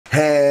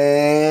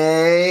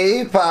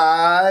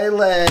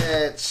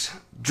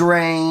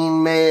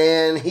Drain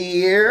Man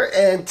here,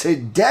 and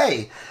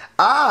today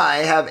I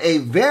have a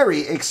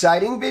very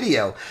exciting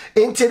video.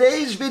 In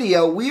today's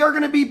video, we are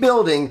going to be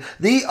building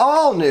the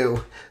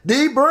all-new,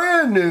 the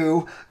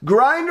brand-new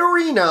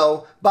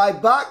Grinderino by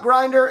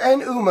botgrinder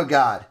and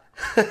God.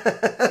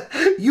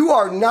 You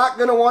are not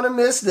going to want to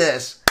miss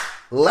this.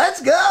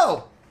 Let's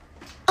go!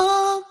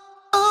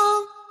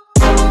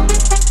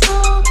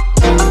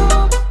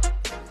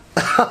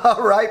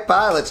 All right,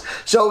 pilots.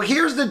 So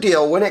here's the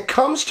deal. When it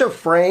comes to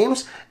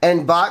frames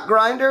and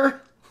botgrinder,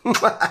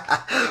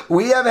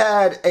 we have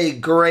had a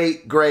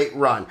great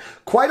run.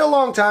 Quite a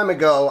long time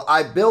ago,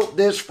 I built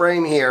this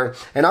frame here,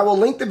 and I will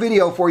link the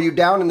video for you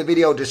down in the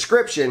video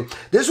description.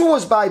 This one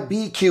was by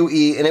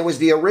BQE, and it was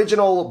the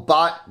original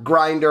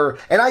botgrinder,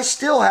 and I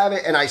still have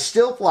it, and I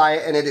still fly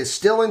it, and it is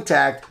still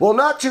intact. Well,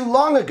 not too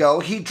long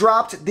ago, he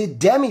dropped the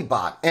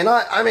DemiBot, and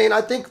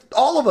I think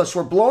all of us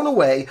were blown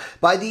away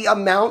by the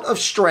amount of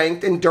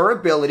strength and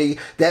durability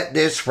that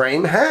this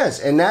frame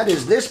has, and that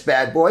is this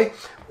bad boy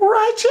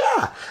right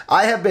here.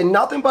 I have been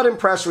nothing but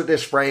impressed with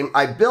this frame.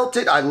 I built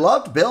it, I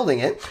loved building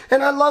it,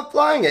 and I love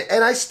flying it,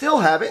 and I still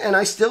have it, and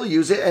I still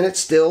use it, and it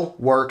still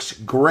works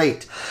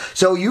great.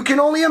 So you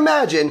can only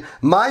imagine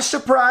my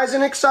surprise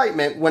and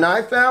excitement when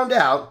I found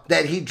out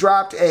that he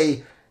dropped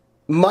a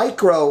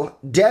micro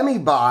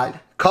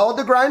DemiBot called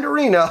the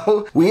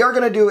Grinderino. We are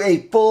going to do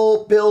a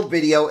full build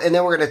video, and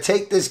then we're going to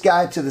take this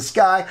guy to the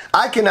sky.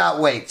 I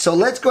cannot wait. So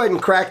let's go ahead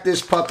and crack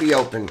this puppy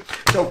open.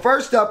 So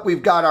first up,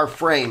 we've got our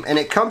frame, and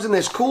it comes in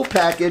this cool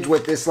package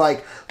with this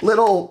like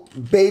little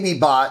baby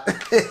bot.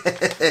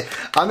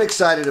 I'm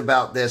excited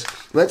about this.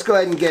 Let's go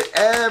ahead and get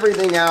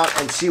everything out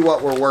and see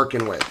what we're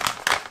working with.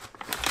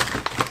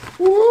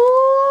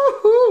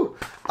 Woohoo!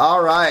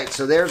 All right,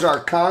 so there's our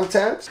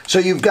contents. So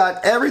you've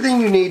got everything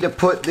you need to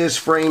put this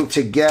frame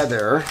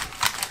together.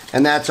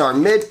 And that's our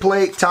mid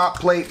plate, top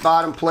plate,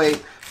 bottom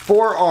plate,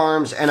 4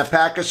 arms, and a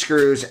pack of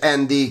screws,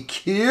 and the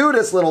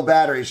cutest little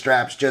battery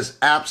straps, just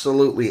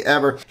absolutely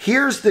ever.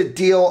 Here's the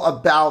deal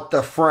about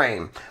the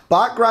frame.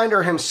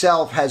 botgrinder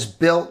himself has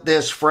built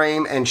this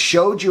frame and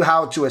showed you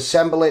how to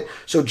assemble it.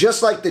 So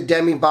just like the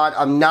DemiBot,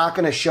 I'm not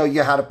going to show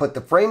you how to put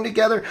the frame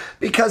together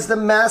because the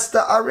master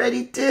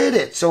already did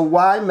it. So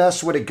why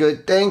mess with a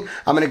good thing?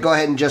 I'm going to go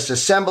ahead and just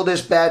assemble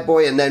this bad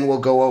boy, and then we'll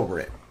go over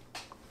it.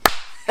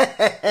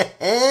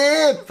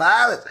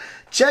 Pilots,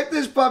 check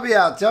this puppy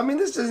out. Tell me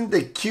this isn't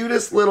the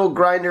cutest little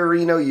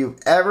Grinderino you've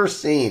ever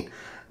seen.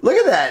 Look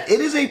at that. It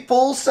is a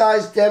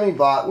full-size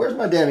DemiBot. Where's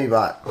my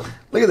DemiBot?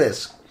 Look at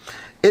this.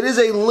 It is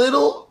a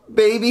little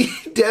baby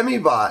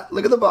DemiBot.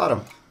 Look at the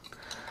bottom.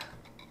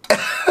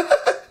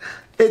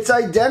 It's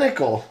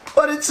identical,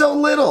 but it's so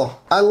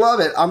little. I love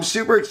it. I'm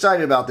super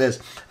excited about this.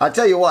 I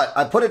tell you what,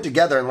 I put it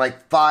together in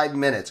like 5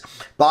 minutes.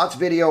 Bot's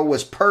video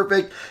was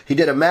perfect. He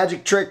did a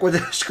magic trick with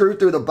a screw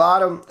through the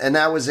bottom, and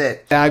that was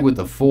it. Bag with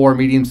the 4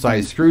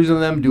 medium-sized screws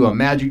in them, do a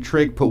magic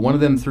trick, put one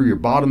of them through your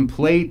bottom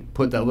plate,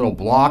 put that little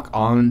block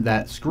on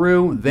that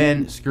screw,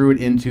 then screw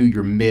it into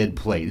your mid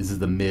plate. This is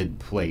the mid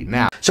plate.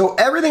 Now, so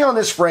everything on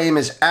this frame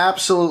is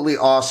absolutely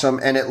awesome,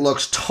 and it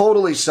looks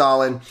totally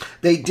solid.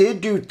 They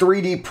did do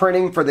 3D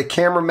printing for the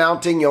camera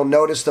mounting. You'll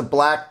notice the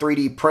black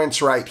 3D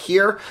prints right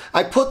here.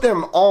 I put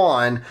them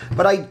on,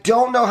 but I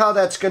don't know how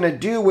that's going to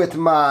do with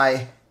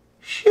my...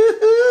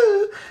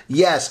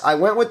 Yes, I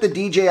went with the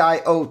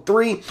DJI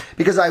O3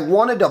 because I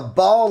wanted to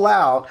ball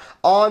out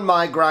on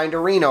my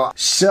Grinderino.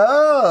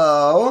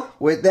 So,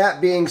 with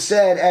that being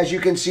said, as you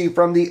can see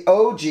from the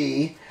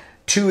OG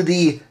to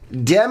the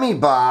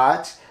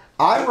DemiBot,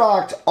 I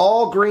rocked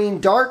all green,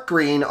 dark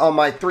green on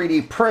my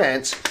 3D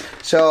prints.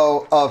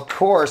 So, of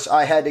course,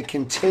 I had to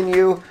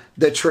continue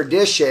the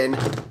tradition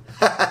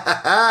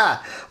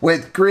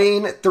with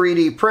green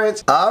 3D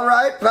prints. All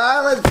right,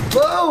 pilots,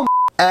 boom!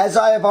 As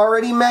I have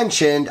already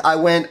mentioned, I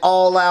went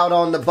all out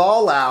on the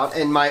ball out,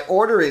 and my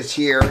order is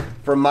here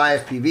from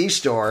MyFPV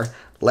store.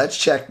 Let's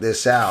check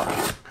this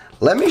out.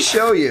 Let me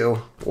show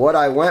you what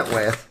I went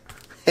with.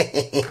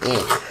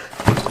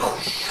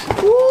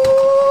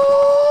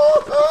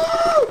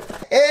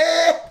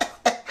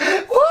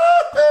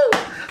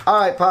 All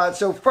right, pods,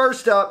 so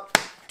first up,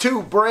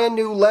 2 brand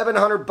new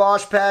 1100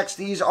 Bosch packs.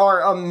 These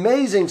are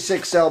amazing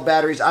 6-cell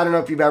batteries. I don't know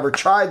if you've ever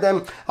tried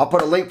them. I'll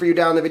put a link for you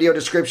down in the video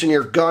description.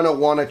 You're gonna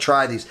wanna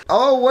try these.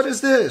 Oh, what is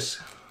this?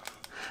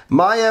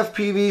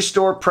 MyFPV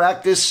store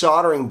practice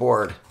soldering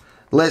board.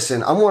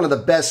 Listen, I'm one of the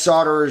best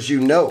solderers you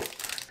know.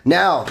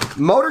 Now,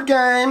 motor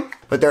game,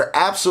 but they're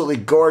absolutely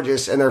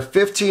gorgeous, and they're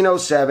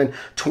 1507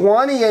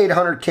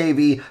 2800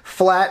 kV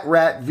flat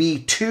rat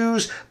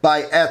V2s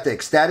by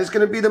Ethics. That is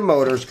gonna be the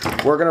motors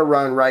we're gonna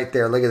run right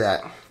there. Look at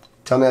that.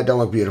 Tell me that don't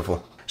look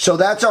beautiful. So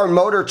that's our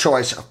motor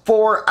choice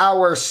for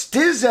our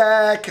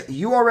Stizak.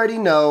 You already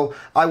know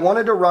I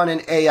wanted to run an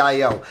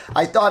AIO.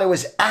 I thought it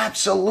was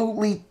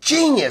absolutely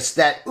genius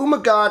that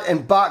Umagod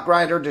and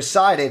botgrinder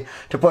decided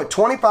to put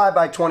 25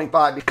 by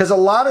 25 because a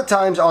lot of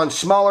times on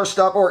smaller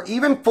stuff or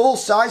even full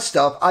size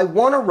stuff, I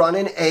want to run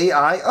an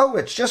AIO.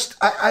 It's just,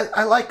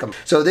 I like them.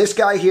 So this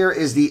guy here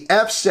is the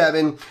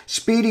F7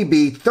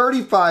 SpeedyBee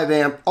 35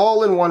 amp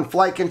all-in-one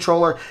flight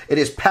controller. It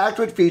is packed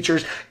with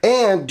features,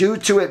 and due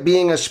to it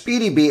being a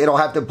SpeedyBee, it'll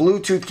have the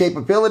Bluetooth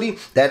capability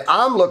that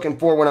I'm looking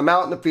for when I'm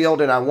out in the field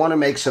and I want to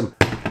make some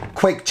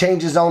quick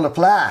changes on the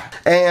fly.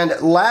 And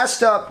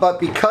last up, but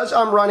because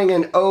I'm running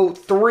an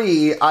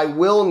 03, I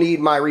will need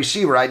my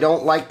receiver. I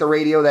don't like the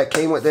radio that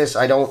came with this.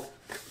 I don't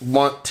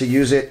want to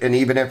use it, and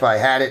even if I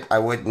had it,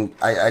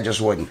 I just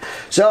wouldn't.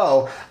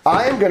 So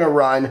I am gonna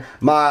run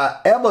my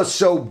ever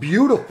so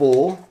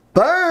beautiful,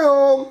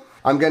 bam,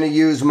 I'm going to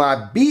use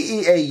my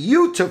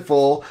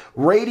beautiful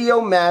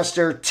Radio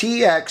Master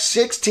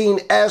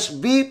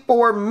TX16S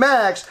V4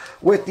 Max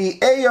with the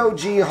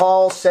AOG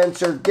Hall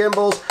sensor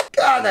gimbals.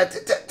 God,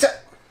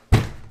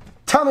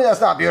 tell me that's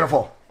not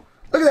beautiful.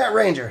 Look at that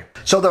Ranger.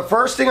 So the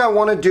first thing I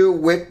want to do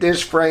with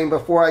this frame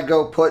before I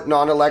go putting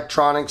on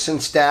electronics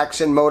and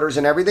stacks and motors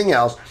and everything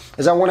else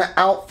is I want to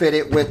outfit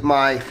it with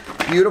my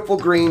beautiful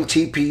green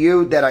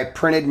TPU that I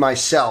printed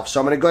myself. So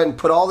I'm going to go ahead and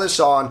put all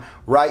this on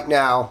right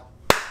now.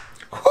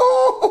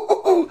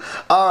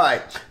 All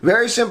right,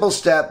 very simple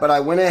step, but I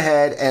went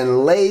ahead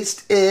and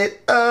laced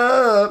it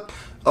up.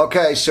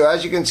 Okay, so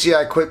as you can see,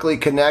 I quickly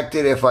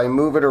connected. If I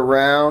move it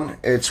around,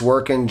 it's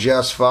working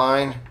just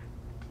fine.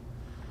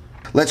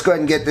 Let's go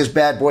ahead and get this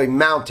bad boy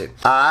mounted.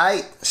 All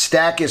right,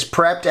 stack is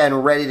prepped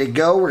and ready to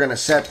go. We're gonna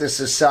set this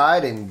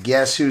aside, and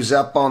guess who's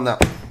up on the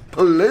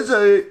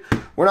Lizzie?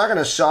 We're not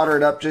gonna solder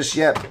it up just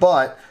yet,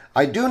 but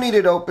I do need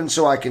it open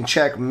so I can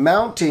check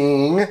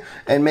mounting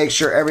and make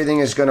sure everything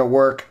is going to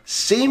work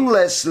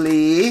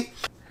seamlessly.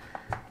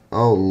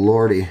 Oh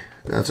lordy,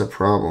 that's a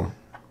problem.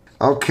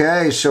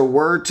 Okay, so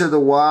word to the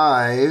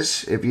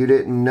wise, if you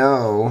didn't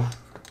know,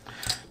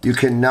 you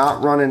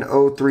cannot run an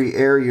 03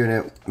 air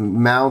unit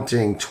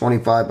mounting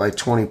 25 by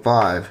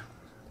 25.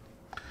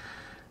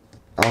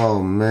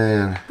 Oh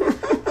man.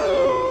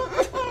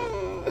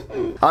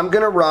 I'm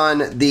going to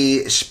run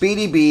the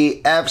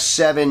SpeedyBee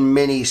F7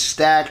 Mini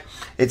Stack.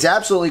 It's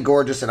absolutely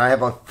gorgeous, and I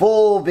have a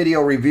full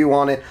video review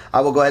on it.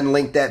 I will go ahead and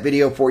link that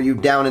video for you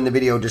down in the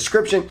video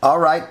description. All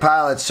right,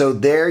 pilots, so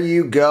there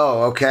you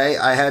go, okay?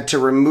 I had to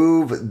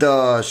remove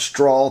the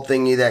straw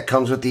thingy that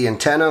comes with the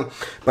antenna,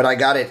 but I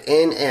got it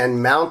in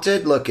and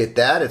mounted. Look at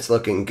that, it's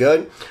looking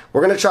good.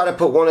 We're going to try to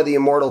put one of the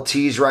Immortal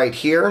T's right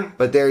here,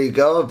 but there you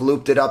go. I've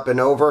looped it up and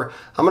over.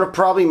 I'm going to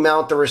probably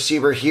mount the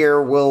receiver here.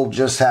 We'll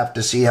just have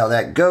to see how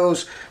that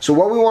goes. So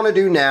what we want to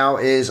do now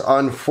is,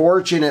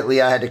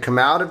 unfortunately, I had to come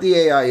out of the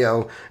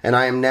AIO, and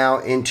I am now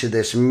into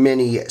this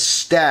mini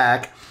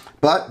stack.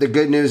 But the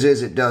good news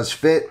is it does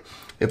fit.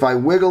 If I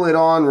wiggle it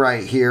on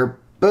right here,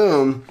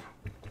 boom,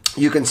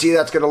 you can see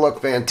that's going to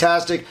look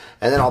fantastic,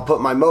 and then I'll put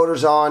my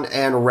motors on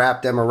and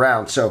wrap them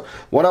around. So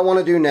what I want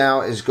to do now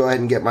is go ahead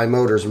and get my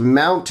motors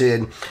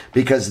mounted,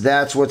 because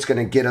that's what's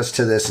going to get us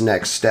to this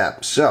next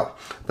step. So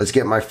let's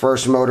get my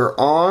first motor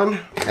on,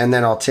 and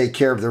then I'll take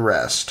care of the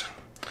rest.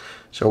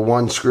 So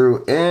one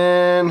screw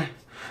in,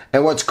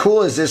 and what's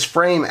cool is this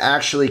frame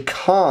actually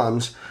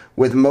comes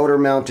with motor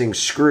mounting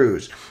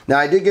screws. Now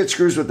I did get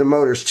screws with the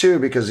motors too,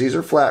 because these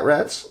are flat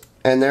rats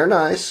and they're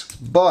nice,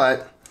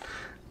 but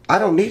I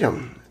don't need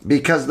them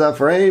because the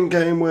frame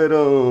came with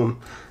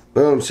them.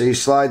 Boom, so you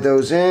slide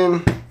those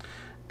in,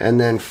 and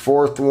then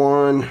fourth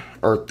one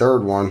or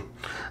third one.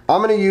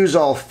 I'm going to use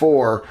all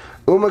four.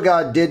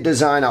 Umagod did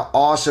design an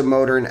awesome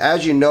motor, and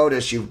as you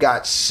notice, you've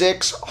got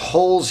 6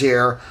 holes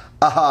here.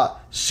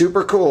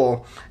 Super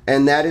cool,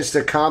 and that is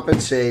to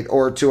compensate,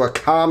 or to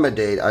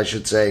accommodate, I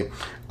should say,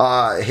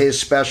 his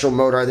special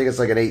motor. I think it's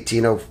like an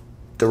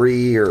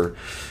 1803 or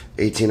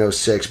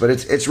 1806, but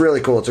it's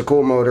really cool. It's a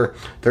cool motor.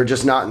 They're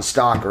just not in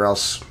stock, or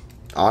else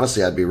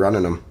honestly I'd be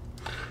running them.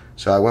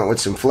 So I went with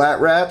some flat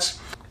rats.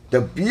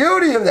 The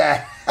beauty of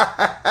that.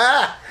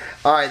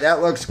 All right,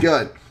 that looks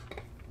good.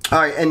 All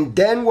right, and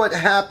then what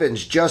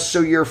happens, just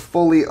so you're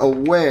fully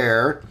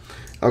aware,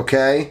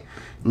 okay,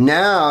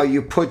 now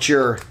you put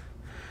your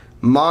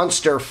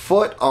monster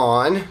foot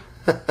on.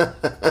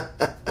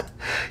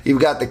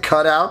 You've got the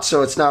cutout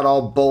so it's not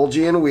all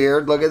bulgy and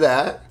weird. Look at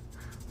that.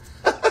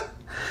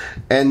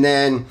 And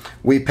then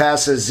we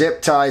pass a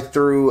zip tie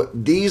through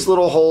these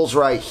little holes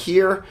right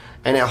here,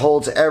 and it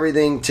holds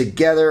everything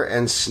together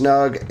and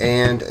snug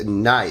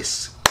and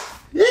nice.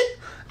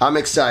 I'm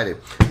excited.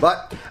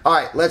 But all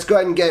right, let's go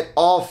ahead and get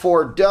all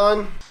 4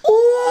 done.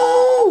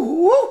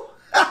 Ooh,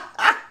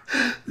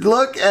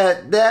 look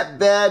at that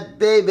bad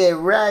baby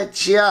right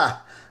here.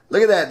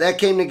 Look at that. That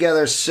came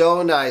together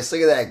so nice. Look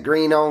at that.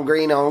 Green on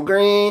green on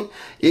green.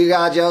 You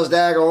got your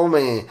stack on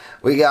me.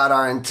 We got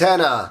our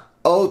antenna,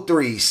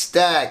 03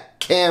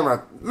 stack,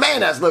 camera. Man,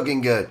 that's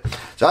looking good.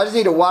 So I just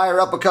need to wire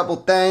up a couple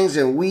things,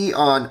 and we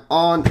are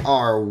on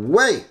our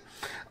way.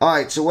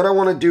 Alright, so what I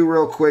want to do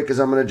real quick is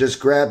I'm going to just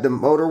grab the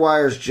motor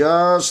wires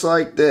just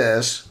like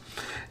this.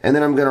 And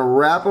then I'm going to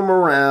wrap them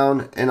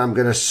around and I'm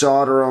going to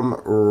solder them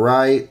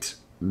right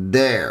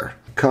there.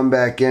 Come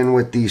back in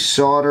with the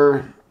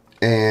solder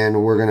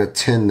and we're going to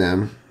tin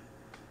them.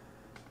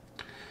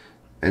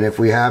 And if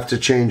we have to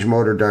change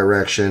motor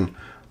direction,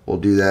 we'll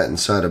do that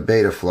inside of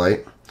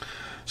Betaflight.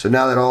 So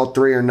now that all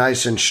three are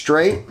nice and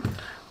straight,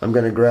 I'm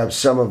going to grab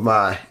some of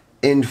my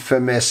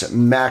infamous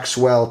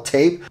Maxwell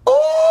tape.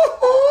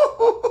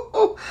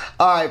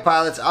 Alright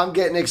pilots, I'm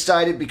getting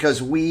excited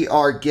because we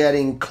are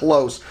getting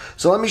close.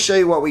 So let me show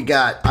you what we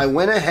got. I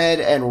went ahead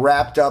and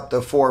wrapped up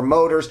the 4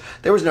 motors.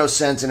 There was no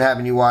sense in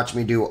having you watch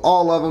me do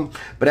all of them.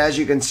 But as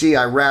you can see,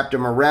 I wrapped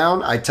them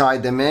around, I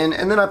tied them in,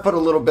 and then I put a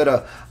little bit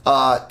of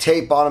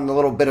tape on them, a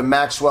little bit of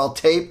Maxwell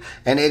tape,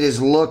 and it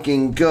is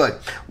looking good.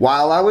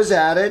 While I was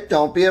at it,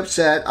 don't be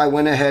upset, I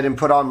went ahead and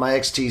put on my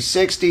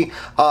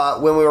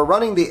XT60. When we were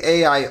running the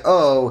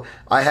AIO,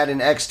 I had an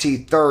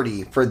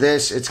XT30. For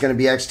this, it's going to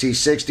be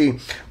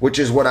XT60, which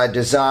is what I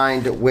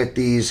designed with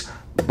these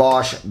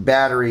Bosch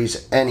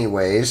batteries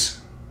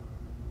anyways.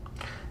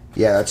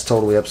 Yeah, that's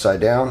totally upside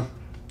down.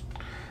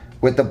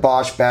 With the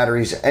Bosch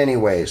batteries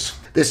anyways.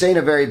 This ain't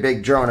a very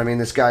big drone. I mean,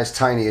 this guy's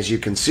tiny, as you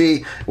can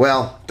see.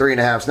 Well,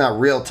 3.5 is not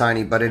real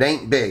tiny, but it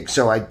ain't big.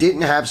 So I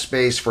didn't have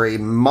space for a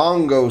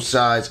Mongo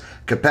size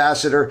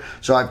capacitor.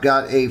 So I've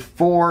got a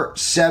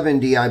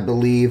 470, I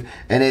believe,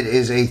 and it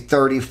is a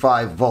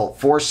 35 volt.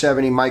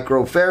 470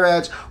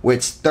 microfarads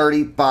with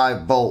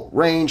 35 volt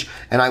range.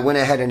 And I went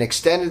ahead and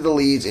extended the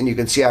leads, and you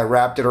can see I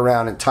wrapped it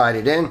around and tied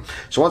it in.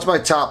 So once my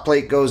top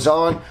plate goes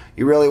on,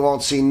 you really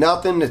won't see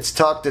nothing. It's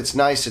tucked, it's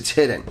nice, it's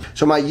hidden.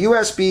 So my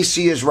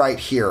USB-C is right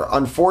here.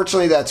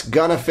 Unfortunately, that's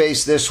gonna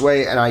face this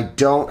way, and I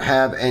don't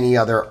have any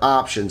other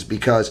options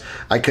because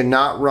I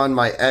cannot run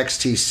my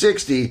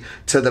XT60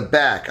 to the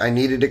back. I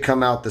needed to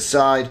come out the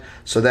side,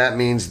 so that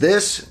means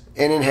this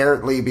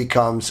inherently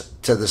becomes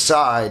to the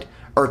side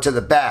or to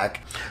the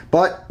back,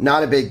 but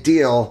not a big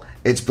deal.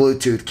 It's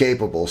Bluetooth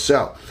capable.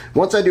 So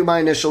once I do my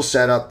initial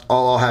setup,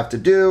 all I'll have to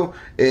do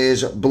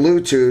is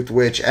Bluetooth,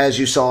 which as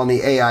you saw in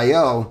the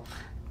AIO,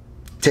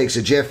 takes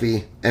a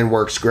jiffy and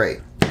works great.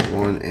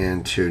 1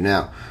 and 2.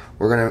 Now,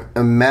 we're going to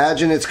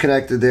imagine it's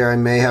connected there. I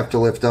may have to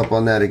lift up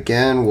on that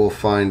again. We'll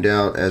find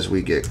out as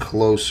we get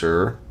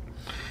closer.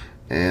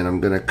 And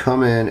I'm going to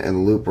come in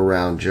and loop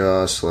around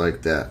just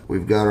like that.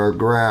 We've got our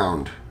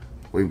ground.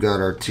 We've got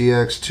our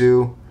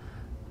TX2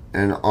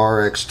 and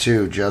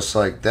RX2 just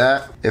like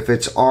that. If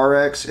it's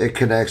RX, it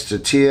connects to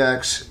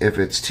TX. If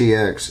it's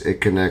TX, it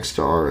connects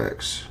to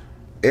RX.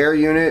 Air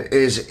unit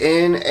is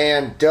in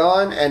and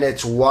done, and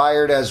it's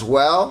wired as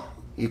well.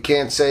 You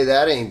can't say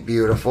that ain't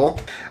beautiful.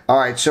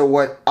 Alright, so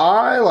what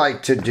I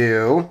like to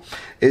do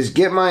is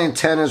get my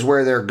antennas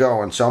where they're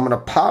going. So I'm going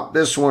to pop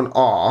this one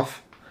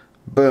off.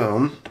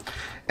 Boom.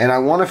 And I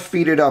want to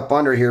feed it up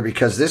under here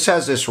because this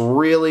has this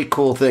really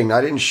cool thing.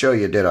 I didn't show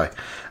you, did I?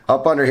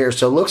 Up under here.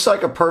 So it looks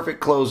like a perfect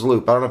closed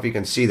loop. I don't know if you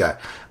can see that.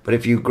 But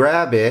if you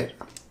grab it,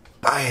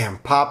 bam,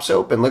 pops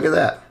open. Look at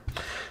that.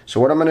 So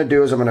what I'm going to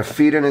do is I'm going to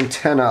feed an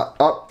antenna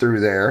up through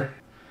there.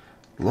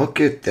 Look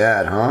at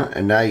that, huh?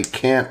 And now you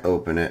can't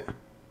open it.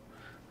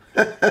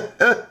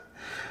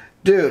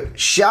 Dude,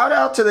 shout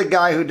out to the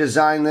guy who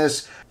designed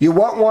this. You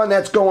want one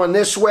that's going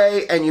this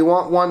way and you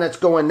want one that's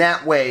going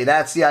that way.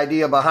 That's the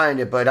idea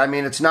behind it. But I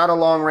mean, it's not a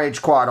long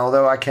range quad,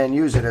 although I can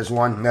use it as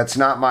one. That's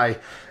not my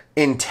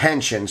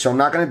intention. So I'm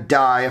not going to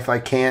die if I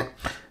can't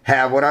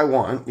have what I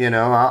want. You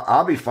know,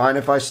 I'll be fine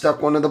if I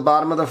stuck one to the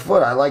bottom of the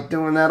foot. I like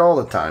doing that all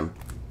the time.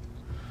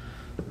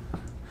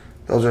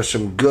 Those are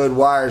some good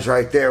wires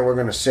right there. We're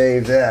going to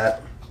save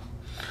that.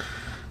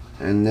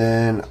 And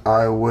then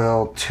I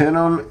will tin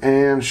them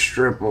and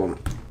strip them.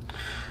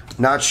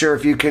 Not sure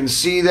if you can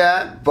see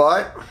that,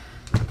 but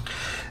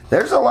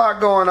there's a lot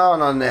going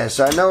on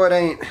this. I know it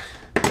ain't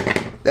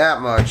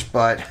that much,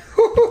 but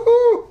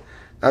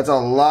that's a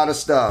lot of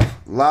stuff.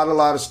 A lot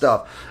of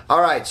stuff.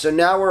 Alright, so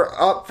now we're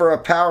up for a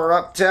power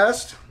up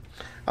test.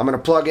 I'm going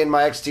to plug in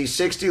my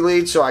XT60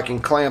 lead so I can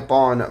clamp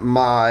on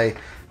my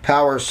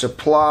power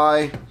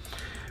supply.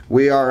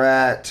 We are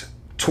at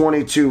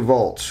 22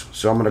 volts.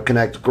 So I'm going to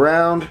connect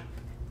ground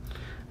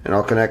and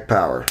I'll connect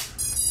power.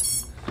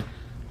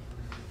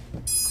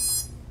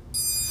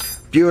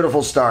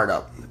 Beautiful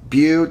startup.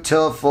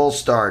 Beautiful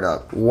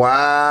startup.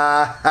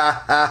 Wow.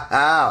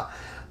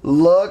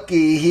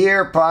 Looky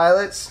here,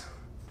 pilots.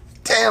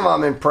 Damn,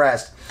 I'm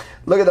impressed.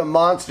 Look at the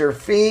monster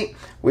feet.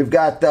 We've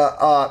got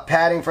the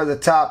padding for the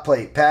top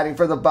plate, padding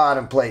for the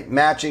bottom plate,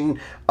 matching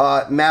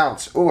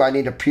mounts. Ooh, I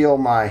need to peel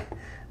my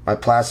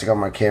plastic on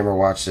my camera.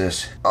 Watch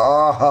this.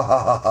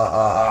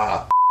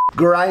 Oh,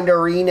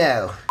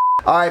 Grinderino.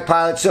 Alright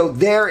pilots, so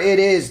there it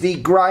is,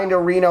 the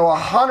Grinderino,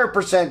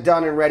 100%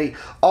 done and ready.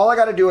 All I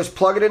got to do is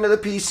plug it into the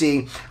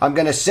PC. I'm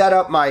going to set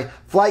up my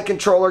flight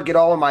controller, get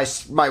all of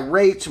my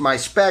rates, my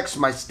specs,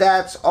 my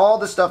stats, all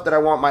the stuff that I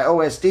want, my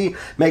OSD,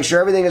 make sure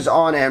everything is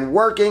on and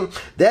working.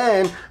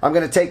 Then I'm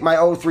going to take my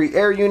O3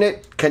 air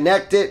unit,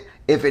 connect it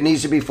If it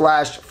needs to be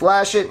flashed,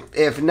 flash it.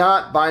 If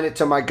not, bind it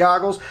to my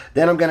goggles.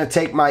 Then I'm going to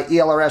take my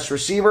ELRS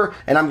receiver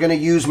and I'm going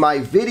to use my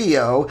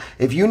video.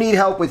 If you need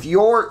help with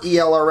your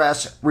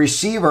ELRS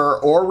receiver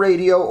or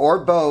radio or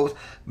both,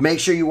 make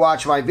sure you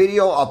watch my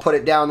video. I'll put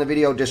it down in the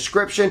video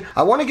description.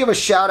 I want to give a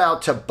shout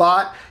out to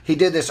Bot. He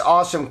did this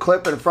awesome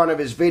clip in front of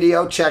his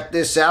video. Check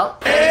this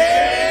out.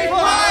 Hey,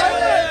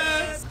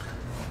 pilots!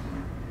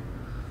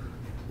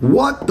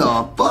 What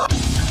the fuck?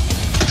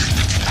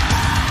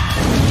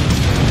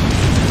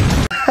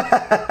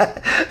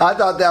 I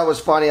thought that was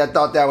funny. I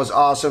thought that was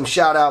awesome.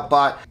 Shout out,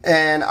 Bot.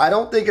 And I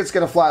don't think it's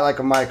going to fly like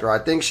a micro. I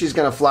think she's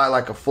going to fly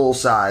like a full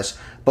size.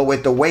 But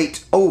with the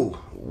weight,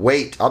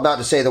 weight. I'm about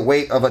to say the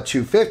weight of a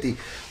 250.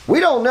 We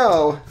don't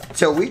know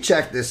till we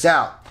check this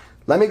out.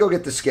 Let me go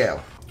get the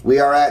scale. We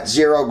are at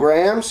 0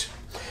 grams.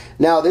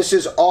 Now this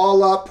is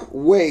all up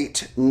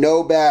weight,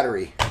 no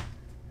battery.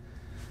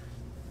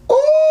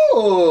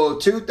 Ooh,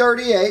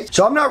 238.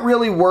 So I'm not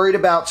really worried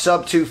about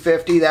sub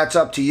 250. That's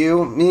up to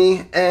you.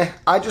 Me,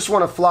 I just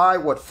want to fly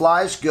what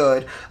flies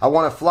good. I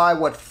want to fly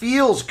what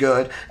feels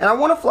good. And I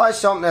want to fly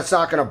something that's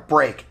not going to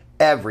break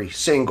every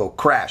single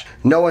crash.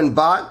 Knowing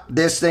Bot,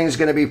 this thing's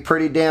going to be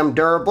pretty damn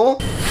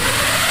durable.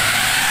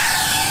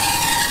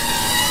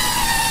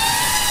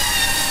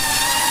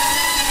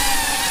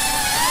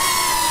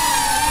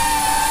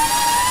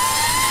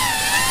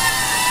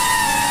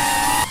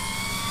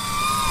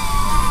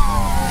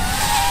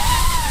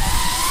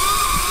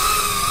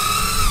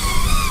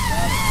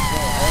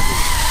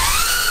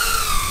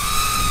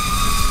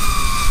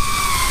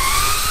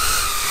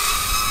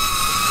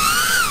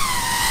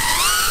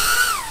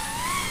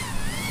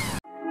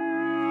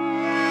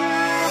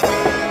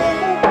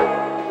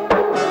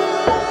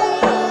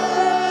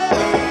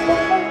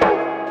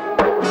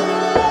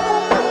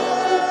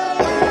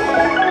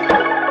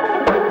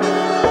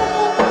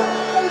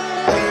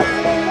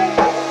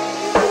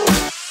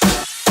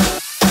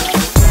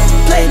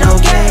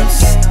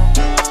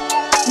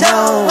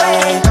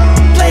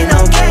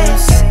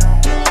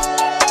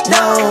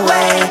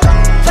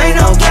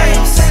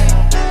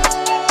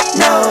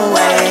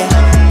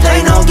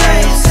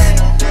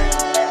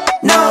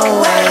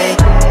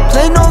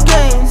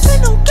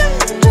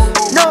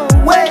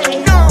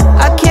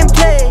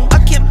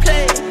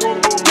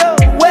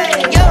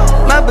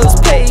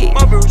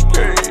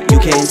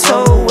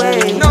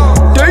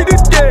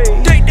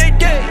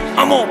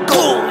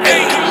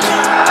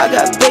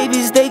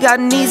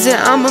 Needs it,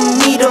 I'ma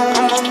meet them.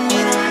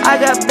 I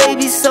got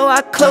babies, so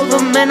I clothe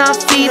them and I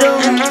feed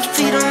them.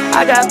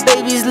 I got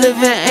babies,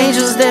 living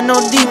angels, they're no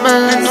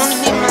demons.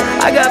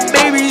 I got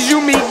babies, you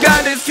meet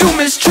God if you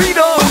mistreat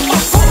them.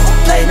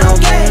 Play no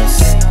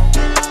games,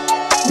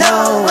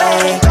 no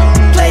way.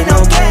 Play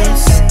no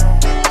games,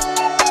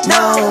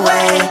 no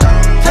way.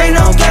 Play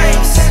no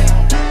games,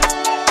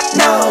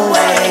 no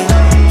way.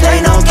 Play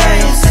no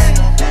games,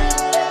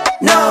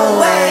 no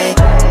way.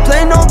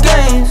 Play no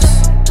games.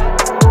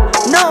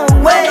 No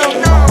way,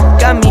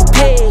 got me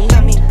paid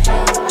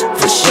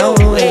for sure.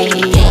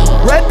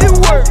 Rapid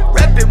work,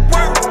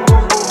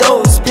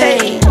 those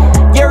pay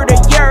year to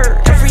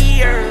year, every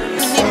year.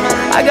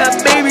 I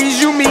got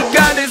babies, you meet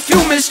God if you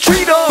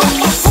mistreat them.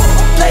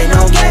 Play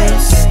no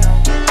games,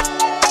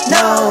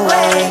 no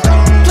way.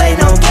 Play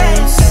no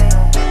games,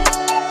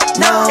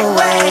 no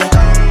way.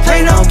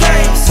 Play no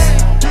games,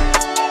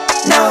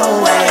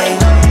 no way.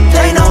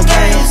 Play no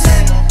games,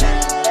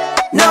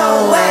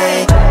 no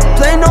way.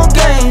 Play no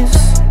games.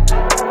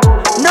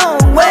 No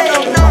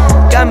way,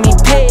 got me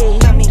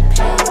paid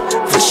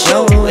for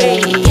sure.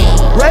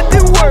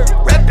 Rapid work,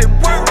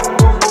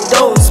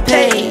 those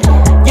pay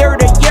year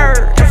to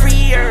year, every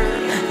year.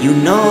 You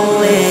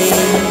know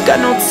it. Got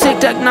no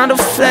TikTok, not a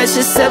flash,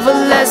 it's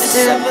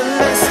everlasting.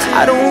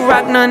 I don't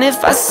rock none,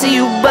 if I see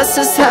you bust,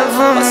 just have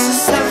them.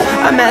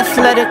 I'm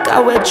athletic, I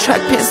wear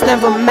track pants,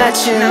 never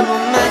matching.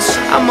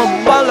 I'm a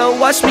baller,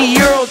 watch me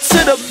euro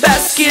to the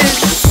basket.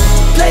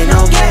 Play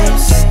no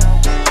games,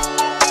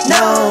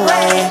 no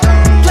way.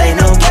 Play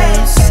no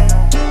games,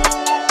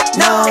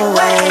 no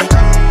way.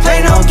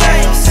 Play no games.